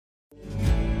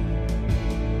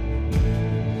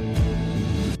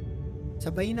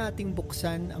Sabay nating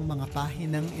buksan ang mga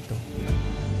pahinang ito.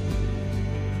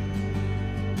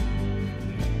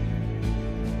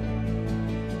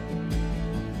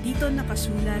 Dito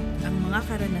nakasulat ang mga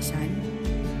karanasan,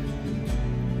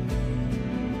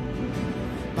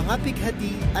 Mga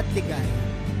pighati at ligaya.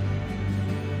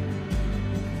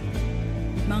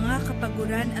 mga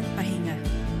kapaguran at pahinga.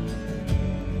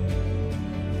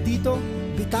 Dito,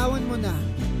 bitawan mo na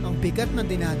ang bigat na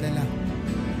dinadala.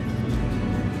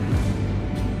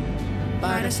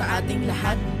 Para sa ating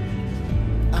lahat,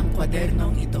 ang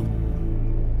kwadernong ito.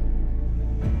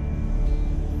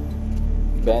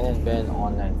 Ben&Ben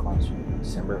online concert,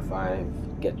 December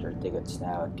 5. Get your tickets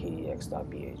now at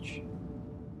kdx.ph.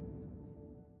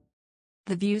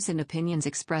 The views and opinions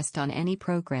expressed on any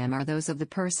program are those of the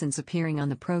persons appearing on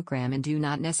the program and do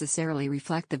not necessarily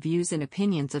reflect the views and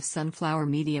opinions of Sunflower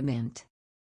Media Mint.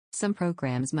 Some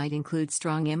programs might include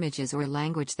strong images or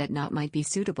language that might be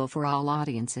suitable for all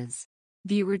audiences.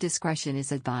 Viewer discretion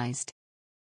is advised.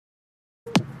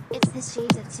 It's the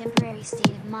shades of temporary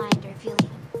state of mind or feeling.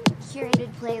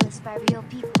 Curated playlist by real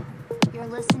people.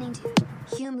 You're listening to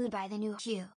Huemood by the new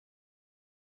Hue.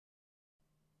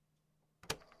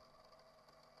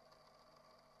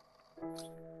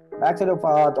 Back to the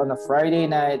pod on a Friday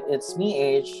night. It's me,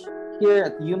 H, here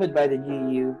at Humid by the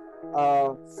GU.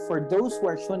 For those who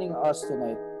are tuning us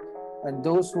tonight, and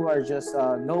those who are just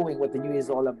knowing what the new is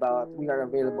all about, we are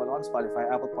available on Spotify,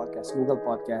 Apple Podcasts, Google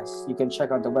Podcasts. You can check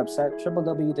out the website,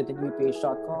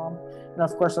 www.thenewph.com. And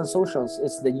of course, on socials,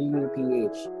 it's the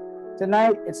UUPH.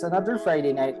 Tonight, it's another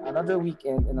Friday night, another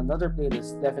weekend, and another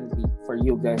playlist definitely for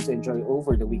you guys to enjoy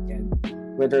over the weekend.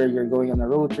 Whether you're going on a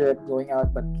road trip, going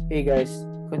out, but hey guys,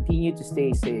 continue to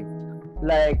stay safe.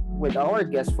 Like with our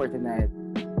guest for tonight,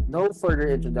 no further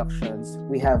introductions.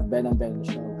 We have Ben and Ben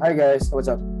show. Hi guys, what's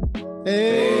up?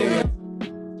 Hey!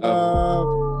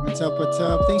 What's up, what's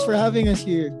up? Thanks for having us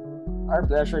here. Our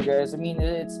pleasure, guys. I mean,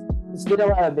 it's been a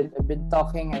while. I've been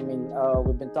talking. I mean,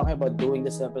 we've been talking about doing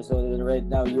this episode, and right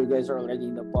now you guys are already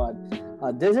in the pod.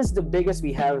 This is the biggest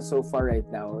we have so far right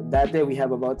now. That day we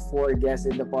have about 4 guests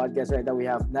in the podcast. Right now we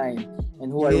have 9,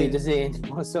 and who are we to say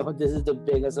anymore? So this is the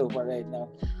biggest so far right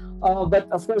now. But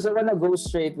of course, I wanna go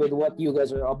straight with what you guys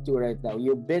are up to right now.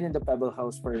 You've been in the Pebble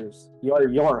House for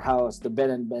your house, the Ben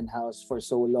and Ben house, for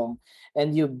so long,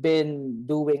 and you've been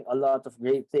doing a lot of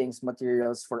great things,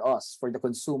 materials for us, for the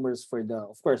consumers, for the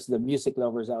of course the music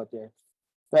lovers out there.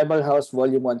 Pebble House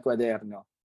Volume One Quaderno.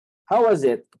 How was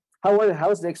it?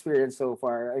 How's the experience so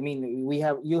far? I mean,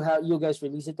 you guys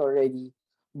released it already,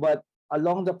 but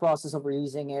along the process of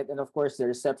releasing it, and of course the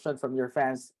reception from your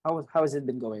fans, how has it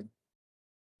been going?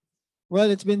 Well,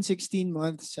 it's been 16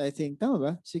 months, I think. Tama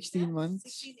ba? 16 months?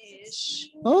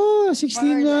 16-ish. Oh, More 16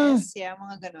 or na. less. Yeah,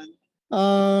 mga ganon.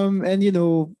 And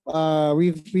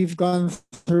we've gone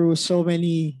through so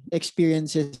many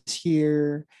experiences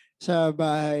here sa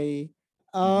bahay.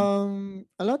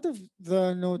 A lot of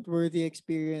the noteworthy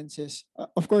experiences,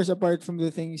 of course, apart from the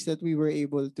things that we were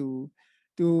able to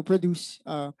produce,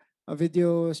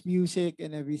 videos, music,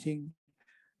 and everything,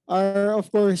 are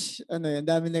of course,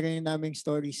 dami na rin naming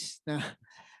stories na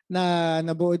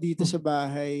nabuo dito sa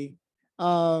bahay.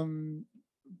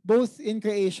 Both in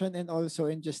creation and also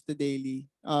in just the daily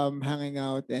hanging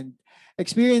out and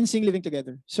experiencing living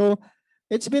together. So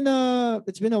it's been a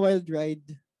wild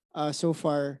ride so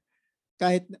far.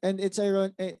 And it's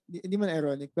ironic, hindi man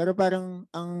ironic, pero parang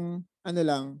ang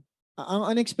ang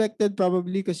unexpected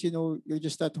probably because you're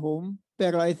just at home.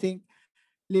 Pero I think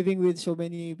living with so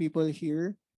many people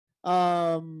here,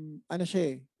 it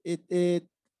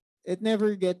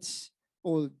never gets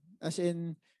old. As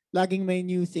in, laging may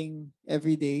new thing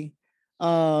every day.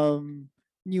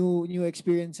 New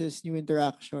experiences, new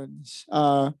interactions,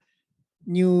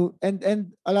 new and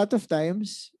a lot of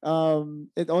times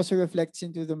it also reflects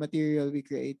into the material we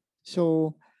create.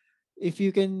 So if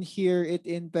you can hear it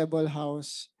in Pebble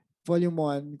House Volume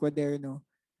 1 Quaderno,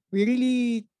 we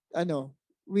really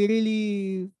we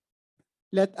really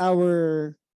let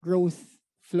our growth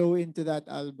flow into that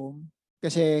album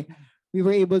kasi we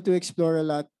were able to explore a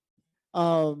lot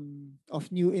of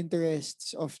new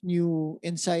interests, of new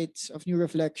insights, of new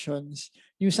reflections,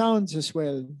 new sounds as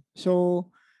well.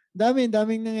 So daming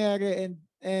nangyari,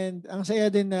 and ang saya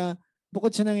din na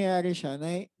bukod sa nangyari siya,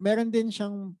 na meron din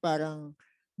siyang parang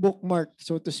bookmark,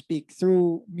 so to speak,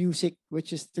 through music,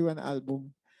 which is through an album.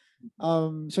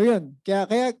 So yun,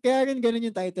 kaya rin ganun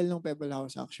yung title ng Pebble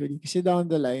House actually. Kasi down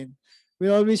the line, we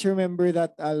always remember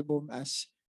that album as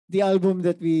the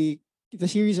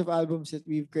series of albums that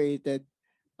we've created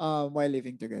while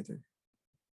living together.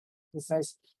 It's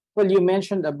nice. Well, you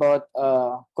mentioned about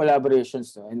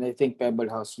collaborations, though, and I think Pebble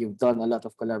House, you've done a lot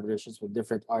of collaborations with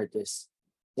different artists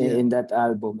Yeah. in that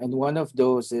album, and one of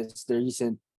those is the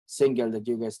recent single that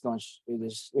you guys launched,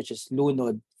 which is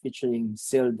Lunod featuring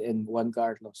Sild and Juan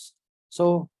Carlos.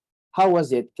 So, how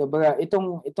was it? Kabaga,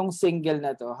 itong single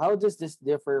na to, how does this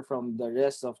differ from the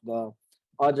rest of the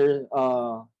other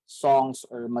songs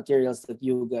or materials that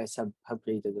you guys have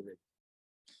created already?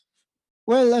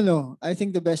 Well, I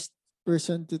think the best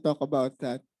person to talk about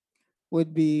that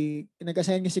would be,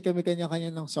 nag-assign kasi kami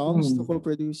kanya-kanya ng songs to Mm.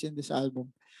 co-produce in this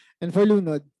album. And for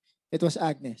Lunod, it was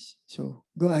Agnes. So,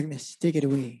 go Agnes, take it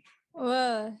away.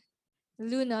 Well,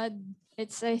 Lunod,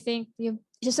 it's I think yung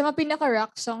isa sa mga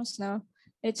pinaka-rock songs, no?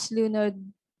 It's Lunod.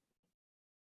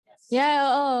 Yeah,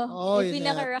 oo. Oh, Yung yun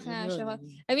pinaka-rock yun nga yun. siya.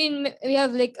 I mean, we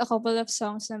have like a couple of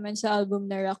songs naman sa album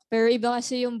na rock. Pero iba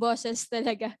kasi yung boses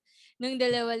talaga nung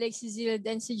dalawa, like si Zild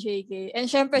and si JK. And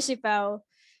syempre si Pao.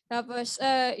 Tapos,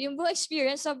 yung buong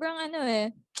experience, sobrang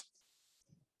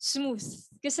smooth.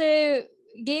 Kasi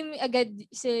game agad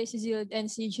si Zild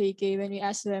and si JK when we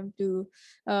asked them to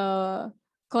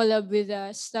collab with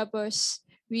us. Tapos,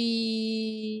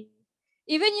 even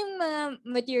yung mga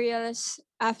materials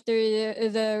after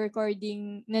the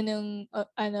recording na nung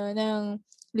ng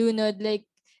Lunod, like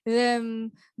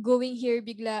them going here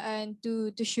biglaan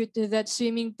to shoot that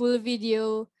swimming pool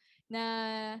video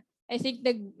na I think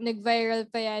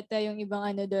nag-viral pa yata yung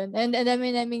ibang doon. And ang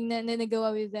dami naming na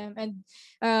nagawa with them. And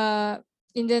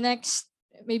in the next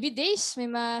maybe days, may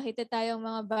makita tayong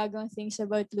mga bagong things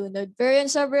about Lunod. Pero yun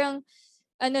sobrang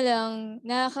lang,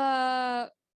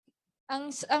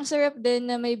 ang sarap din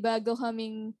na may bago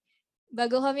kaming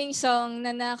song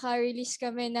na naka-release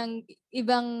kami ng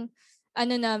ibang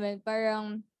namin,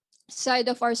 parang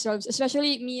side of ourselves,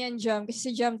 especially me and Jam,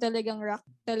 kasi si Jam talagang rock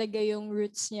talaga yung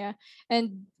roots niya.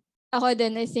 And ako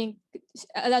din, I think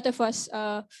a lot of us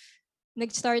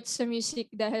nag-start sa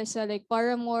music dahil sa like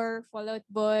Paramore, Fall Out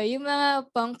Boy, yung mga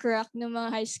punk rock ng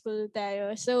mga high school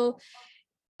tayo. So,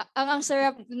 ang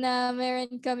sarap na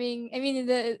meron kaming, I mean,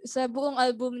 sa buong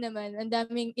album naman, ang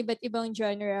daming iba't ibang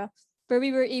genre. But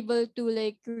we were able to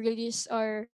like release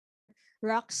our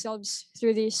rock selves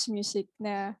through this music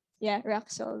na, yeah, rock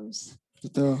selves.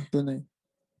 Totoo, tunay.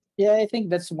 Yeah, I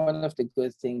think that's one of the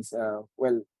good things.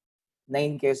 Well,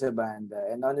 nine kayo sa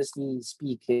banda. And honestly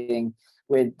speaking,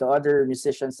 with the other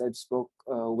musicians I've spoke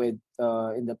with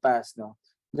in the past, no,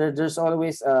 there's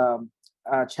always a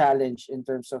challenge in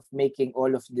terms of making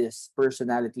all of these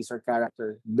personalities or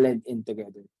character blend in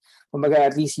together. Kumbaga,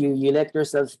 at least you let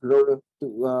yourselves grow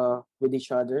to with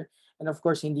each other. And of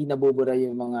course, hindi nabubura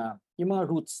yung mga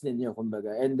roots ninyo,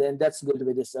 kumbaga. And then that's good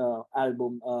with this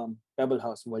album, Pebble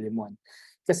House Volume 1.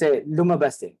 Kasi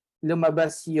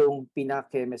lumabas yung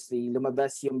pinaka-chemistry,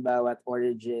 lumabas yung bawat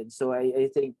origin. So I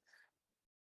think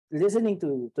listening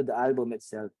to the album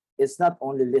itself, it's not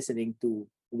only listening to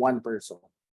one person,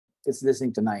 it's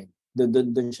listening to nine.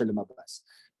 Dun siya lumabas.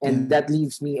 And Yeah. that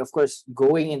leaves me, of course,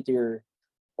 going into your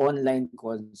online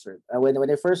concert. When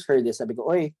I first heard this, sabi ko,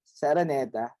 oy, sa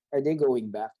Araneta, are they going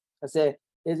back? Kasi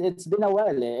it's been a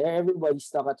while eh. Everybody's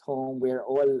stuck at home. We're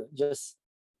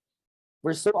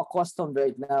so accustomed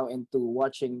right now into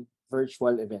watching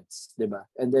virtual events, diba?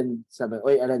 And then sabi,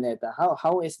 oy, Araneta,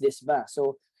 how is this ba?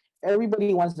 So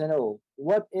everybody wants to know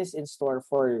what is in store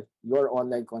for your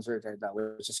online concert right now,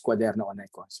 which is Quaderno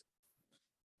Online Concert.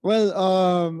 Well,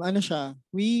 siya,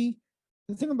 the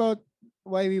thing about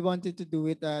why we wanted to do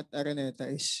it at Araneta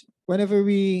is whenever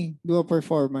we do a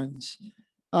performance,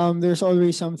 there's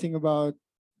always something about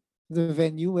the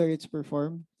venue where it's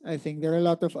performed. I think there are a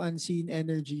lot of unseen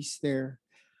energies there.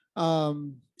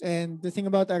 And the thing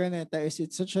about Araneta is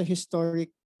it's such a historic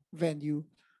venue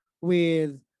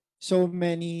with so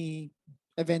many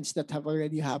events that have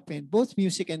already happened, both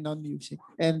music and non-music.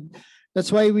 And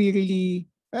that's why we really,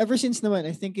 ever since naman,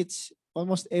 I think it's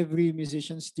almost every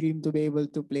musician's dream to be able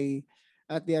to play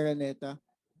at the Araneta.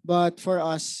 But for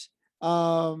us,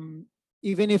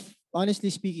 even if honestly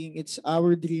speaking, it's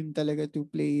our dream talaga to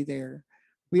play there.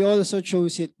 We also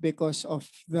chose it because of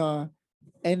the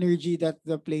energy that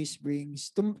the place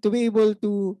brings to be able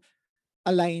to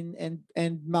align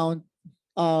and mount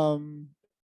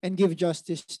and give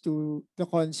justice to the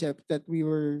concept that we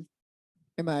were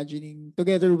imagining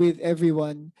together with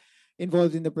everyone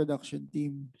involved in the production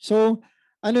team. So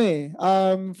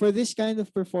for this kind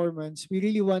of performance, we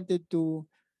really wanted to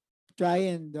try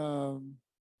and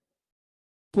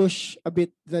push a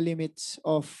bit the limits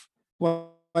of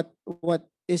what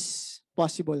is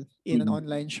possible in an Mhm.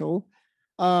 online show.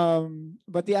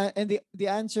 But the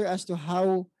answer as to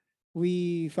how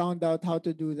we found out how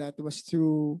to do that was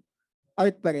through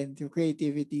art pa rin, yung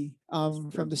creativity.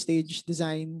 From the stage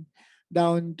design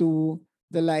down to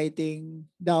the lighting,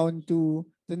 down to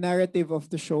the narrative of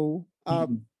the show.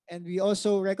 And we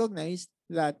also recognized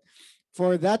that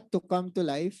for that to come to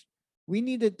life, we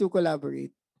needed to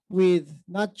collaborate with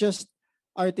not just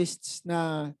artists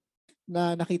na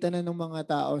nakita na ng mga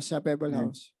tao sa Pebble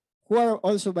House, who are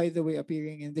also, by the way,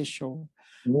 appearing in this show,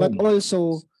 but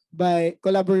also by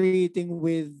collaborating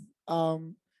with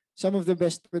some of the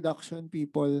best production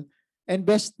people, and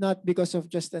best not because of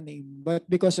just a name, but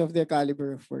because of their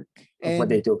caliber of work Of what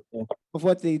they and do. Yeah. of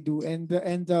what they do, and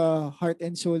the heart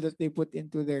and soul that they put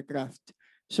into their craft.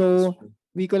 So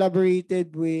we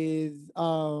collaborated with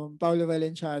Paolo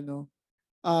Valenciano,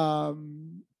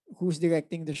 who's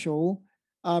directing the show.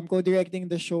 Co-directing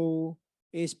the show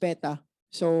is PETA.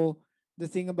 So the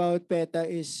thing about PETA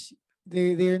is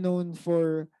they're known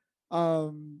for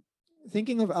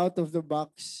thinking of out of the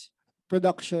box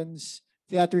productions,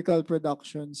 theatrical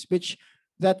productions, which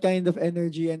that kind of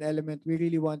energy and element we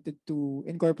really wanted to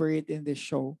incorporate in this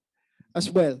show as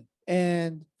well.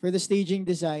 And for the staging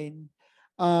design,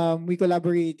 we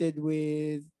collaborated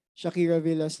with Shakira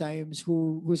Villasimes,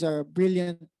 who's a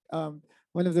brilliant,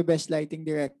 one of the best lighting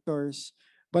directors,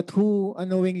 but who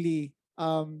unknowingly,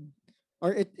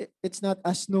 or it's not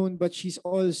as known, but she's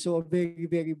also a very,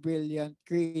 very brilliant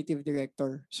creative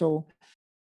director. So,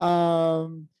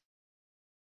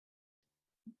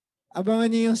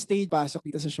 abangan niyo yung stage pasok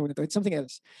dito sa show na to. It's something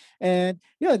else. And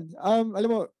yun, alam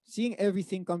mo, seeing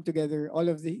everything come together, all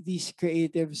of these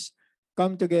creatives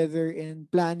come together in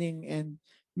planning and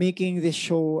making this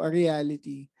show a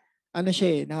reality. Ano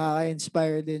siya eh,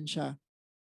 nakaka-inspire din siya.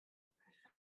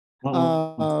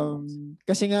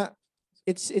 Kasi nga,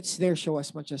 it's their show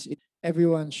as much as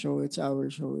everyone's show. It's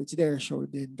our show. It's their show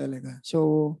din talaga.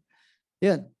 So,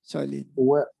 yun, solid.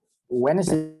 When is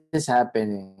this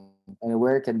happening? And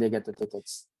where can they get the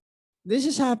tickets? This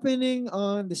is happening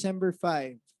on December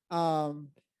 5,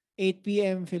 8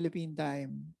 p.m. Philippine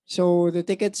time. So the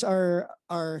tickets are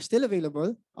still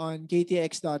available on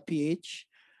ktx.ph.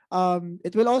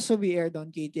 It will also be aired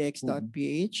on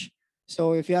ktx.ph.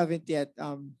 So if you haven't yet,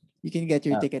 you can get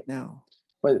your ticket now.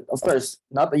 Well, of course,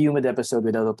 not a Huemood episode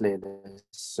without a playlist.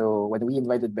 So when we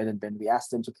invited Ben&Ben, we asked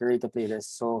them to curate a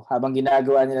playlist. So habang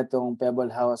ginagawa nila itong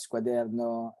Pebble House,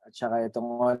 Quaderno, at saka itong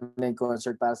online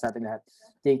concert para sa ating lahat,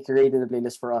 they created a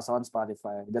playlist for us on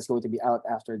Spotify. That's going to be out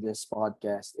after this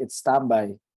podcast. It's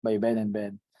Tambay by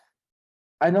Ben&Ben.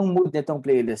 Anong mood nitong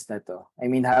playlist na to? I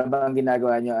mean, habang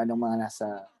ginagawa nyo, anong mga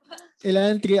nasa...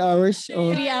 Ilan? 3 hours?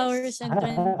 3 hours and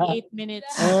 28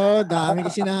 minutes. Oh, dami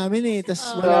kasi namin eh. Tapos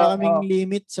wala kaming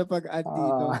limit sa pag-add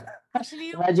dito.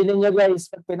 Actually, imagine nyo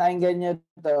guys, pag pinakinggan nyo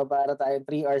ito, para tayo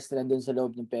 3 hours na nandun sa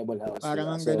loob ng Pebble House.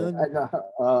 Parang ang so, ganun.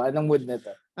 Anong mood na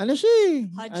to? Ano siya eh?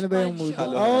 Ano ba yung mood?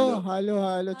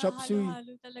 Halo-halo, chop suey.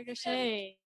 Halo-halo talaga siya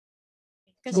eh.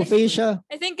 Buffet siya.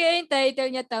 I think kaya yung title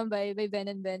niya Tambay by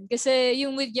Ben&Ben. Kasi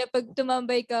yung mood niya, pag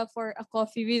tumambay ka for a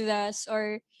coffee with us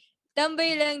or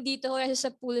tambay lang dito kaya sa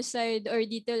poolside or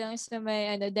dito lang sa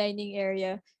may dining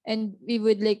area, and we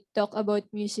would like talk about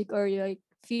music or like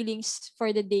feelings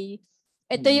for the day.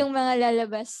 Ito yung mga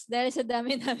lalabas dahil sa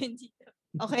dami namin dito.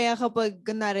 O kaya kapag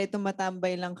kunwari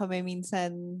tumatambay lang kami,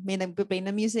 minsan may nagpe-play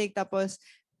na music, tapos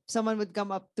someone would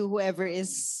come up to whoever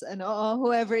is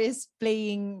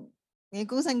playing,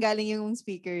 kung saan galing yung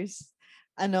speakers,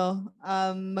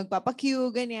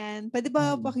 magpapa-cue, ganyan. Pwede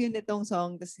ba pa-cue nitong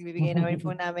song? Tapos bibigay namin po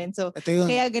namin. So,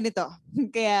 kaya ganito.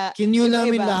 Kaya, kinyo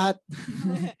namin lahat.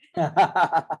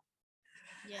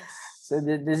 yes. So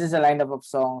this is a lineup of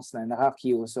songs na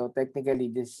naka-queue. So technically,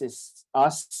 this is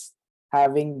us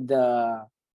having the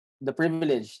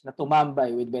privilege na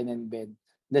tumambay with Ben&Ben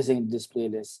listening to this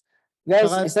playlist. Guys,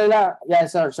 isa lang. Yeah,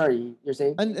 sorry. You're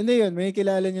saying? Ano yun? May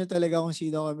kilala nyo talaga kung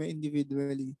sino kami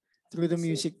individually through the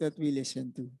music that we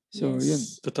listen to. So, yun.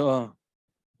 Totoo.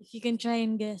 If you can try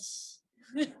and guess.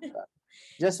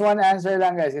 Just one answer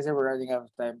lang, guys, kasi we're running out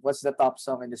of time. What's the top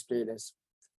song in this playlist?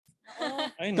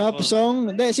 Top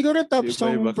song? Hindi, siguro top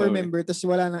song per member, tapos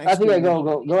wala nang sige,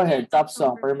 go ahead. Top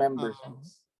song per member.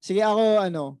 Sige,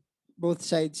 ako, Both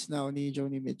Sides Now ni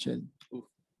Joni Mitchell.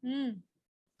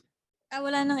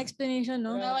 Wala nang explanation,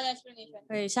 no? Wala explanation.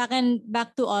 Okay, sa akin,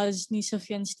 Back to Oz ni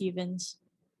Sufjan Stevens.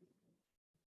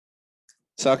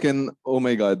 Sa akin, Oh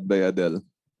My God by Adele.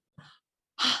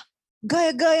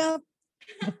 Gaya.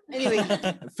 Anyway.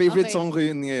 Favorite song ko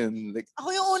yun ngayon. Like, ako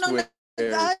yung unang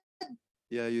nag-add.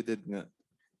 Yeah, you did nga.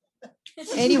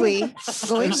 Anyway,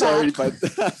 going I'm sorry, back.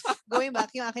 but... Going back,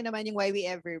 yung akin naman yung Why We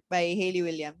Ever by Hayley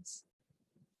Williams.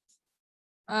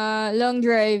 Long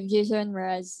Drive, Jason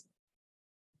Mraz.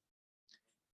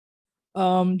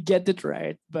 Get It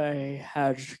Right by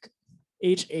Hajk.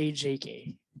 Yung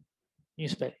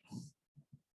spelling.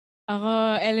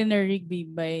 Ako, Eleanor Rigby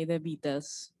by The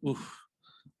Beatles. Oof.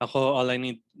 Ako, All I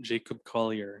Need, Jacob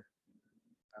Collier.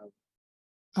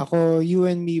 Ako, You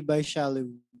and Me by Shallow.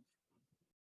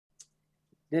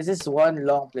 This is one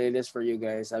long playlist for you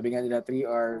guys. Sabi nga nila 3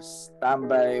 hours.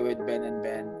 Tambay with Ben and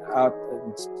Ben. Out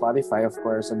on Spotify, of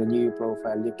course, on the new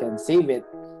profile. You can save it.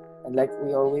 And like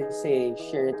we always say,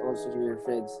 share it also to your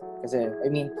friends. Kasi,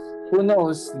 I mean, who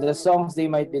knows, the songs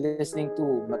they might be listening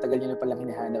to, matagal nyo na palang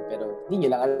hinahanap, pero hindi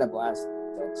nyo lang alam kung asa.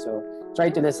 So, try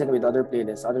to listen with other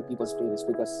playlists, other people's playlists,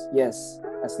 because yes,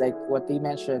 as like what they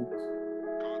mentioned,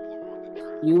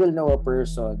 you will know a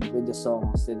person with the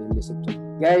songs that they listen to.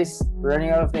 Guys, we're running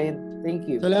out of time. Thank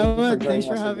you. Salamat. Thank Thanks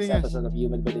you for for joining us in having this us. episode of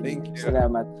Human But Thank you.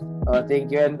 Salamat.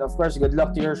 Thank you. And of course, good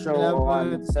luck to your show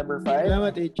on Salamat. December 5.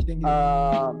 Salamat, H. Thank you.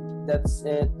 That's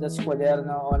it. That's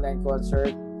Quaderno online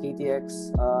concert,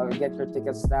 KTX. Get your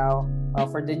tickets now.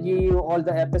 For the new, all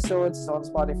the episodes on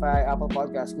Spotify, Apple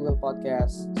Podcasts, Google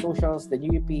Podcasts, socials, the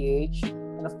new UPH,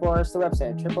 and of course the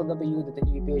website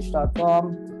www.thenewuph.com.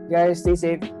 Guys, stay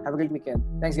safe. Have a great weekend.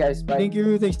 Thanks, guys. Bye. Thank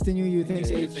you. Thanks to you. Thanks,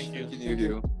 Okay, H. thank you. Thank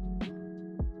you.